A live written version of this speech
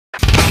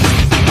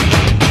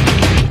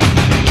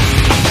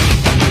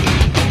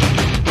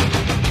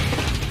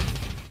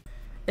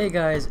Hey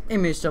guys,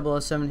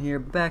 MH007 here,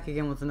 back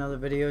again with another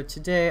video.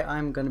 Today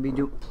I'm going to be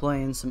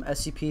playing some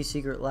SCP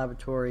Secret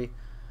Laboratory.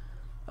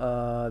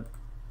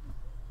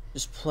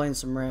 Just playing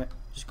some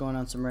just going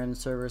on some random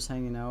servers,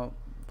 hanging out,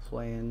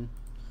 playing.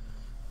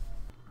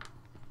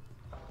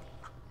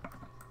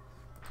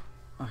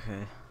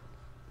 Okay.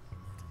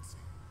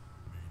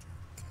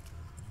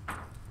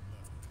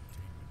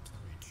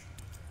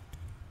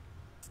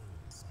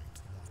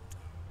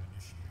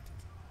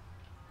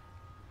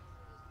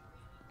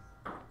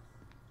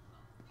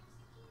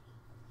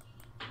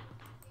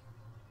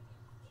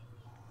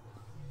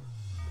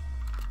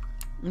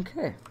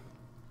 Okay.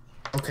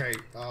 Okay,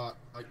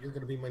 you're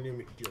gonna be my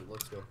new deal.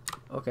 Let's go.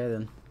 Okay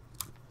then.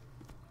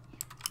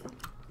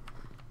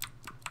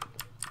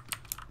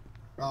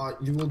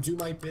 You will do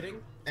my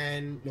bidding,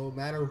 and no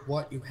matter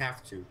what, you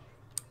have to.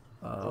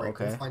 All right,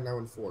 okay. Go find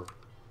 914.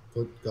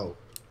 Go.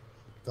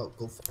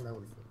 Go find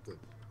 914. Good.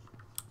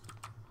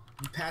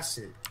 You passed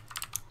it.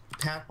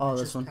 Oh, you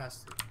this just one.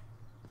 Passed it.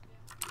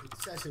 It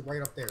says it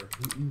right up there.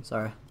 You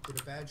Sorry. did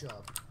a bad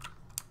job.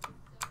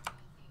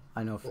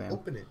 I know, Go fam.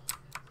 open it.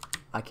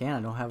 I can't.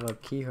 I don't have a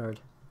key card.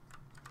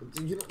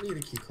 You don't need a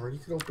key card. You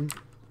can open.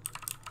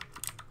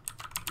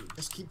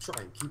 Just keep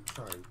trying. Keep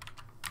trying.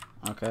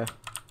 Okay.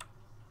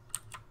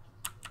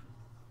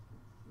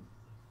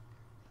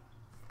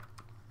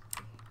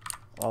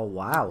 Oh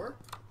wow. Did it work?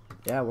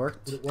 Yeah, it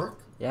worked. Did it work?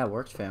 Yeah, it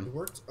worked, fam. It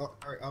worked. Oh, all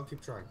right. I'll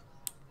keep trying.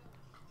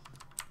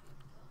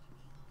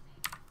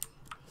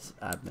 This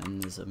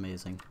admin is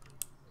amazing.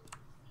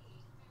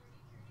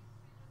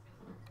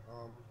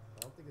 I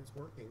don't think it's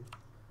working.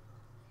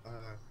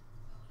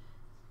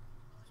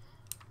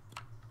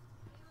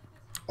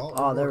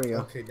 Oh, there we go.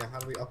 Okay, now how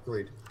do we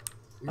upgrade?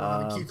 We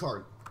don't have a key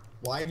card.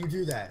 Why do you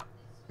do that?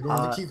 We don't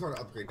have a key card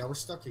to upgrade. Now we're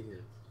stuck in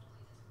here.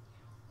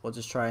 We'll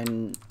just try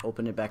and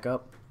open it back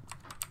up.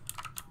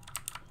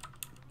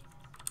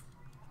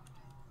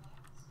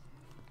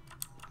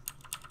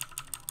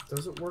 It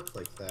doesn't work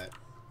like that.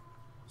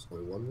 There's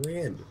only one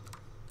way in.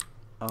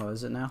 Oh,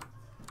 is it now?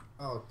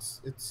 Oh,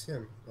 it's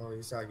him. Oh,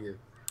 he's out here.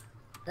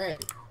 Hey.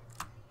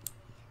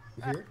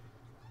 You here?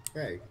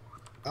 Hey.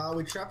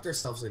 We trapped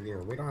ourselves in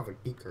here. We don't have a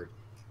key card.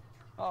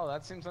 Oh,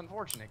 that seems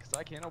unfortunate, because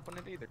I can't open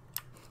it either.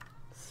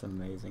 It's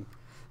amazing.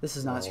 This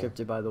is not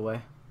scripted, by the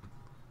way.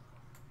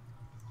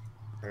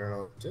 I don't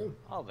know what to do.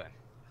 Oh, then.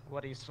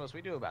 What are you supposed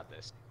to do about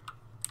this?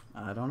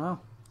 I don't know.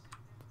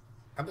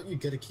 How about you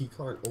get a key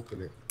card and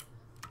open it?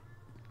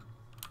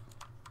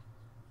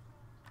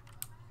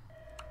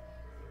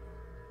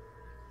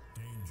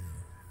 Danger.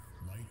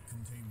 Light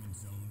containment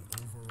zone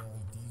overall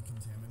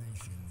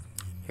decontamination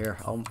in Here,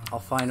 I'll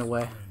find a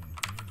way. 10 minutes.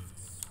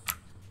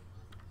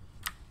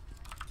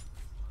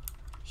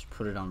 Just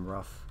put it on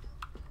rough.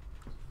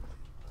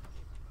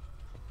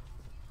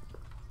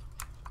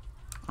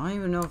 I don't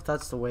even know if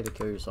that's the way to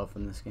kill yourself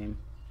in this game.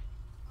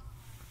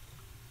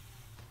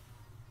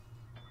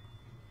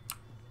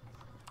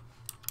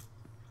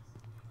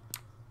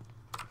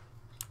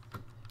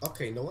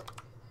 Okay, you know what?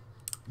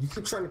 You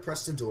keep trying to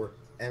press the door,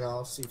 and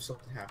I'll see if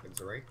something happens,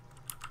 alright?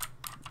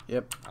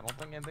 Yep. I don't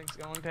think anything's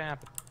going to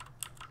happen.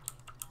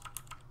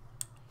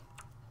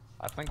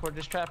 I think we're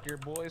just trapped here,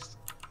 boys.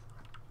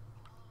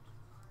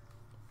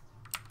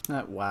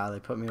 Wow, they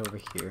put me over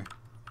here.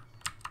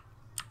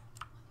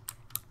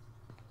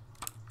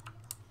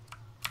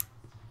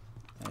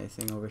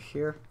 Anything over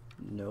here?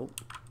 Nope.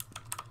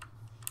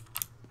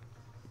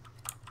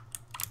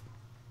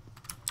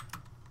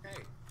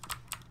 Hey.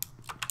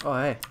 Oh,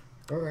 hey.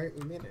 Alright,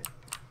 we made it.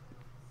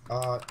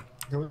 Now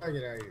we gotta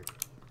get out of here.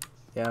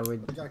 Yeah, we.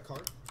 You got a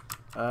card?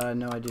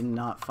 No, I did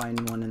not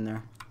find one in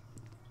there.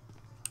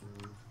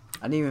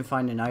 I didn't even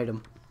find an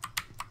item.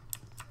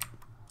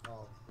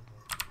 Oh.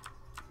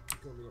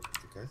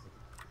 Okay.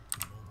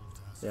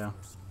 Yeah.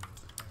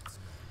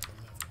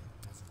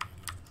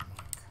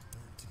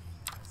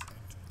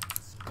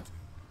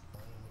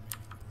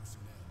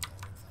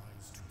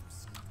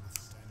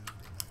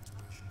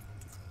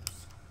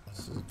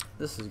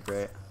 This is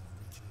great.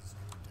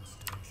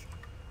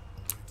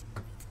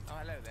 Oh,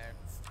 hello there.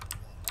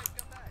 Hey,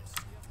 come back.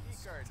 You have a key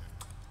card.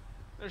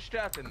 They're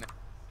trapped in there.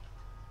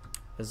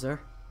 Is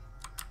there?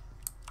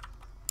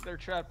 They're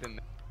trapped in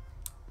there.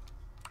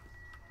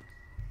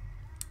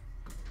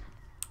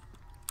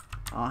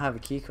 I don't have a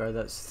key card,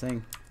 that's the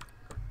thing.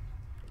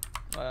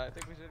 I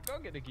think we should go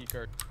get a key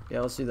card.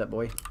 Yeah, let's do that,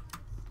 boy.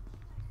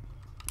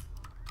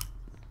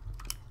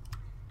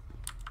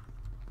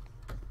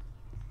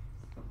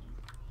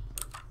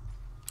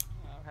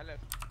 Oh, hello.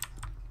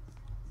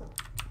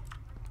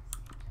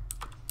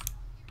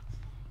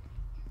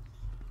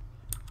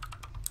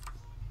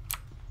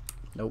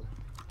 Nope.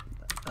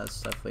 That's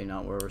definitely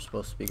not where we're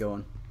supposed to be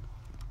going.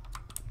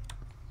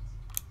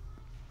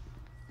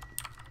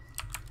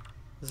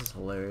 This is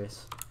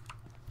hilarious.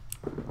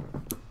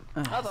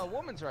 Oh, the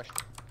woman's rushing.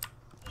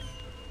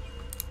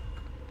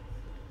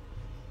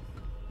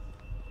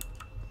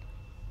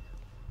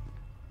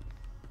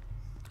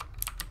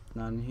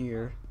 None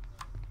here.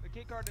 The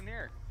key card in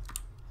here.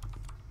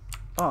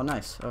 Oh,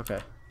 nice.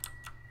 Okay.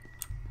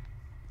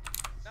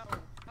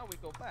 No. we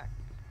go back?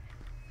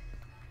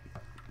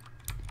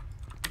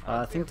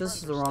 I think this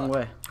is the wrong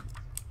way.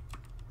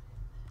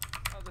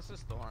 Oh, this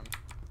is the wrong.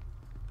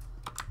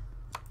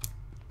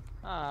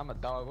 Ah, I'm a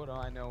dog. What do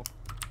I know?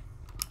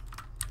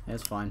 Yeah,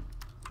 it's fine.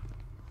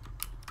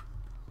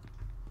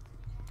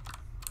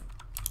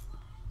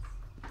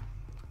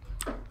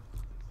 I'm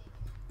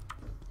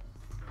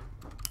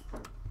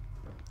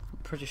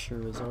pretty sure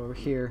it was over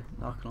here.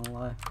 Not gonna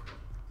lie.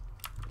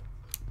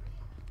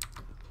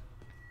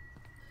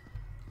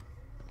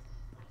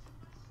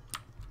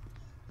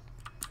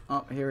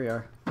 Oh, here we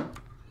are.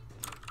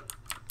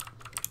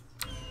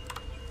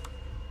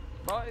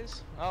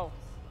 Boys. Oh.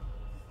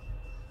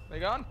 They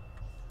gone?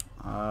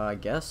 I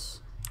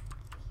guess.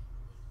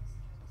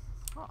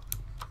 Huh.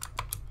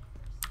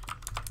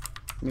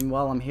 I mean,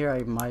 while I'm here,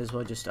 I might as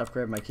well just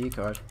upgrade my key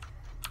card.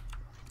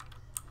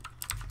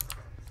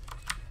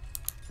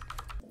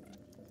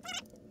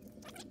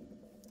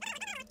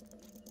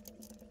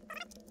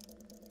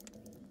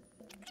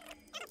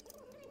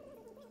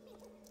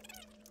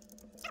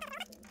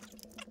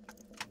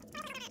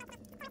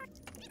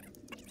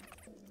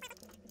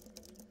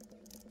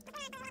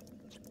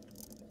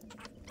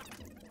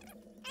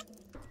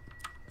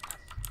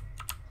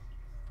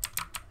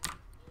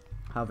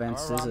 How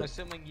advanced Or is I'm it?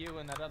 assuming you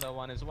and that other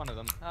one is one of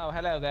them. Oh,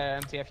 hello there,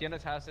 MTF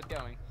unit. How's it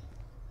going?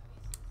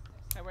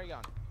 Hey, where you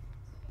going?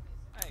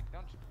 Hey,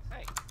 don't you...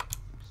 Hey,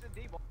 Mr.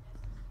 D-boy.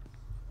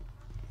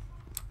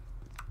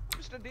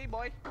 Mr.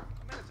 D-boy, I'm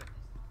innocent.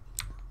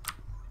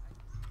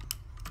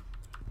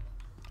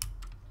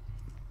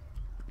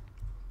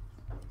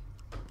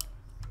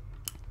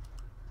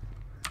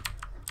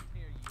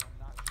 Here, you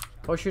obnoxious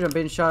child. Oh shoot, I'm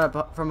being shot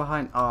at from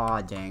behind.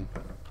 Aw, dang.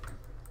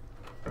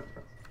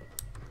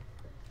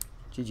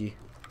 GG.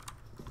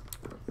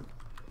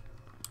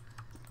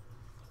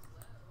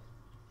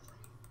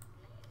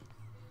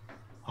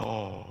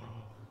 Oh,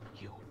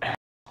 you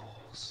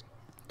assholes.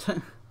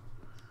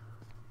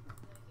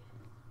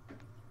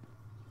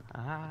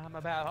 I'm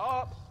about...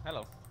 Oh,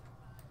 hello.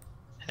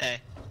 Hey.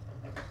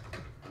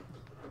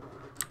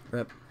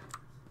 Rip.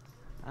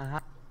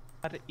 I'm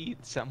about to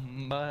eat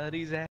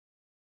somebody's ass.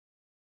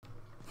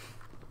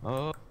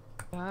 Oh,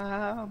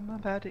 I'm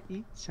about to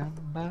eat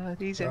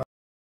somebody's ass.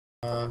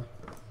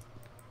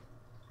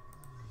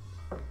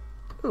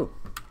 Ooh.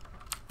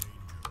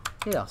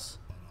 Chaos.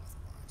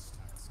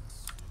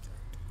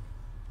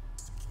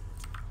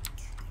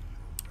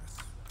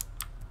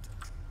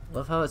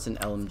 Love how it's an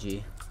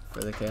LMG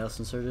for the Chaos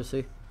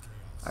Insurgency.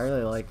 I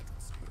really like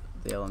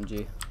the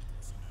LMG.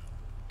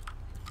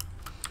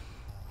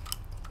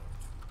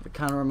 It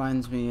kind of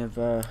reminds me of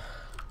the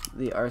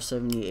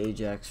R70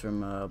 Ajax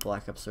from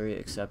Black Ops 3,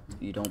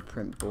 except you don't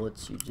print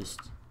bullets, you just...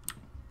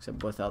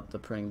 except without the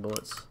printing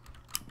bullets.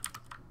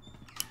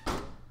 I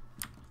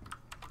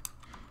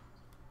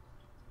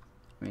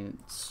mean,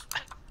 it's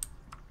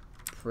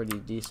pretty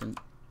decent.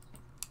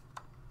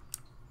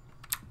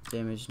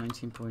 Damage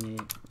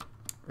 19.8.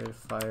 Rate of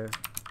fire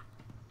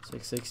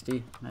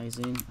 660.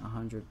 Magazine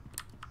 100.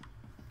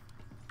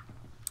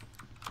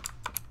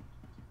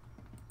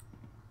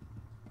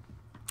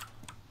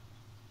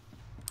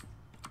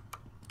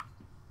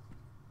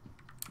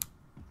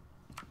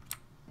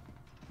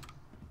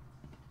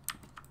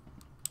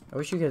 I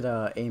wish you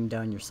could aim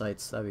down your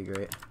sights. That'd be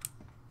great.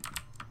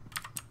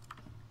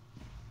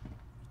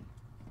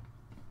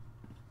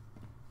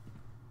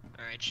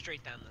 Alright,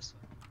 straight down this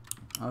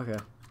way. Okay.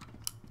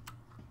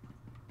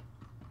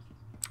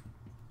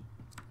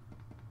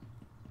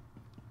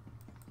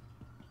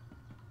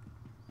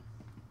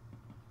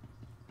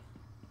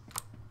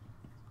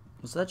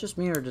 Was that just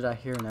me, or did I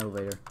hear an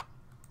elevator?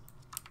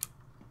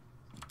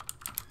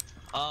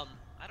 I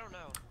don't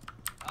know.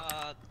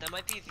 That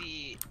might be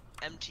the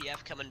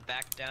MTF coming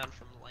back down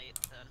from light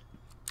then.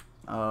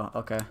 Oh,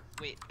 okay.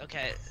 Wait,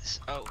 okay,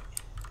 oh,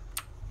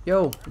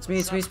 Yo, it's me,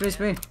 it's me, What's it's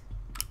me, up, it's me.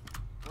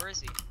 where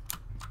is he?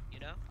 You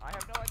know? I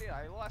have no idea.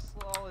 I lost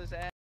all his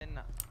ass in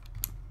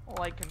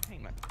light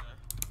containment.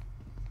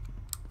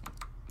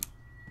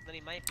 Then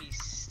he might be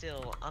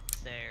still up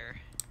there.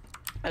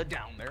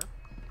 Down there.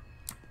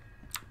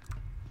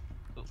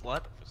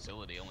 What? The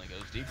facility only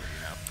goes deeper,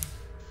 you know.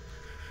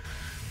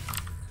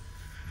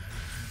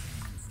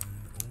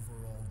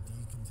 Overall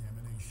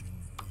decontamination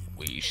in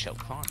We shall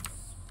find.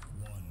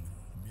 1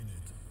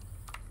 minute.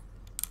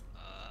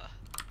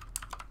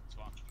 It's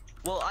fine.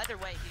 Well, either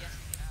way, he has to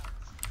get out.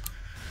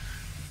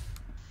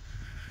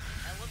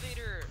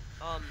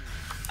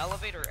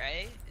 Elevator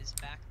A is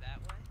back that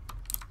way.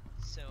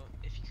 So,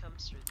 if he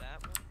comes through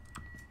that way.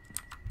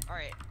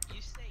 Alright,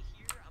 you stay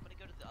here, I'm gonna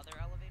go to the other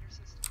elevator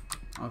system.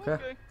 Okay.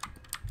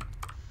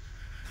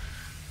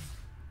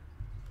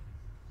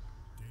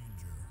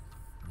 Danger.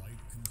 Light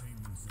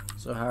containment zone.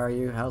 So how are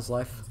you? How's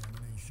life?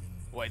 Contamination.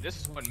 Wait, this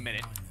is 1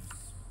 minute.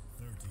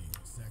 Minus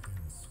 30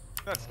 seconds.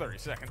 That's 30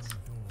 seconds.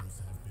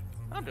 Doors have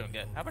been I'm doing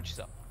good. How about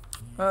yourself?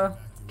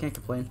 Can't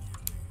complain.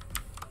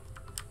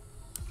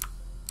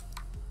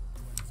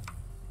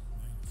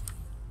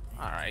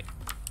 Alright.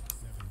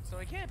 So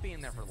I can't be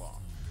in there for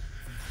long.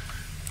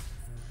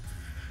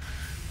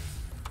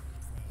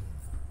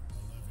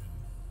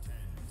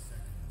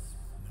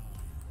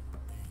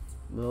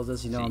 Little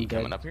does he know See, I'm you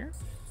coming dead. up here?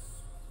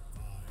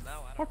 No, I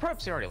Or don't.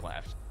 perhaps he already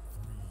left.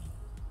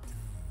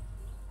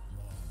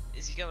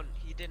 Is he going?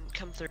 He didn't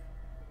come through.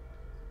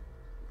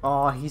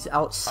 Oh, he's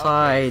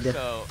outside. Okay,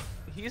 so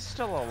he's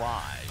still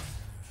alive.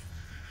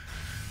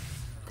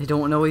 They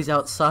don't know he's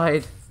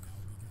outside.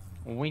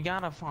 We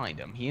gotta find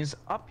him. He's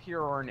up here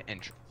or an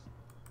entrance.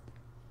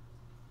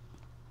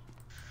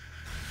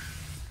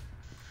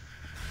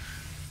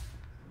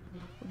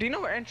 Do you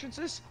know where entrance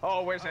is?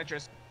 Oh, where's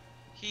entrance?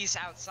 He's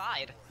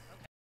outside.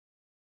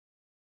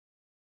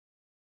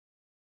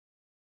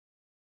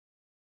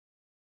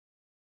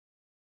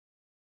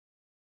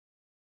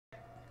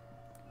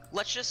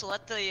 Let's just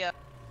let the. Hey,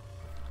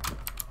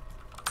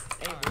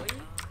 boy.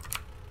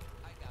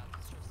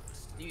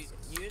 Dude,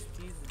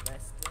 USP's the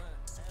best one.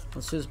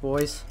 Let's just,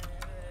 boys.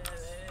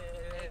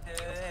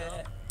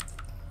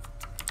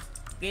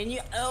 Can you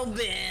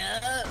open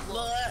up,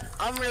 boy?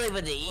 I'm really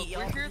about to eat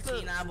your We're here to-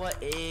 poutine, boy.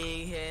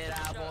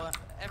 Egghead,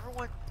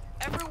 boy.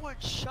 Everyone,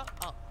 shut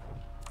up.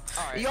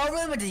 All right. Y'all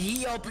really about to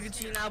eat your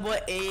poutine, boy.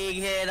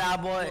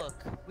 Egghead, boy.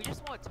 Look, we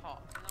just want to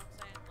talk. You know what I'm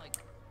saying? Like,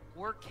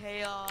 we're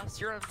chaos.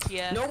 You're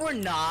MTF. No, we're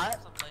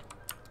not. Something.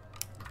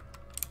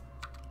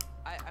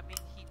 I mean,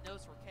 he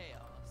knows we're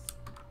chaos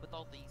with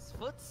all these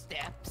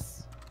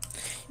footsteps.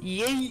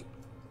 Yay.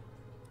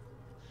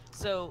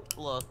 So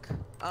look,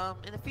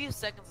 in a few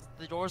seconds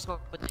the door's going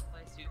to open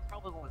anyway, so you're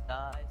probably going to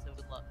die. So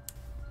good luck.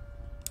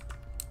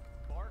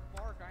 Bark,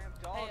 bark, I am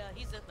dog. Hey,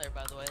 he's in there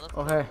by the way. Let's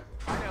Oh, go. hey.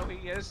 I know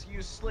he is.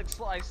 You slick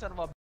slice son of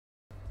a.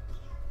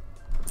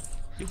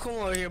 You come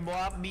over here, boy.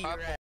 I'll beat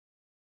your ass.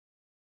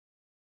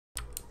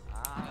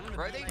 Ah, I'm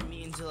ready? gonna beat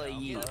me until I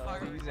Get eat.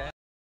 the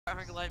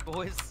firing line,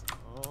 boys.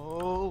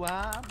 Oh,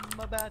 I'm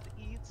about to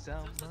eat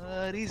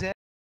somebody's ass.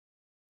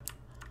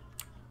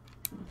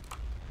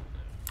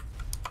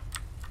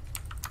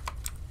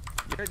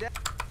 You're dead.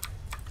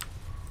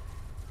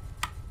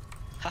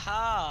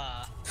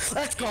 Haha.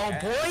 Let's go,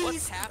 Yeah. boys.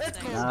 What's Let's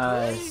go, happening? boys.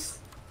 Nice.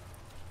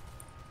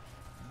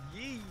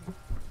 Yee.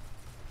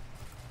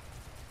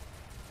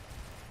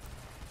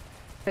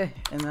 Okay,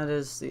 and that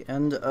is the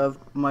end of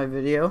my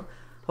video.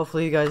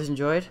 Hopefully you guys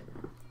enjoyed.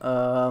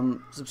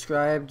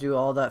 Subscribe, do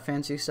all that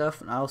fancy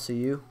stuff, and I'll see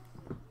you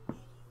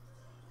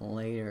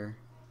later.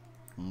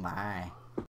 Bye.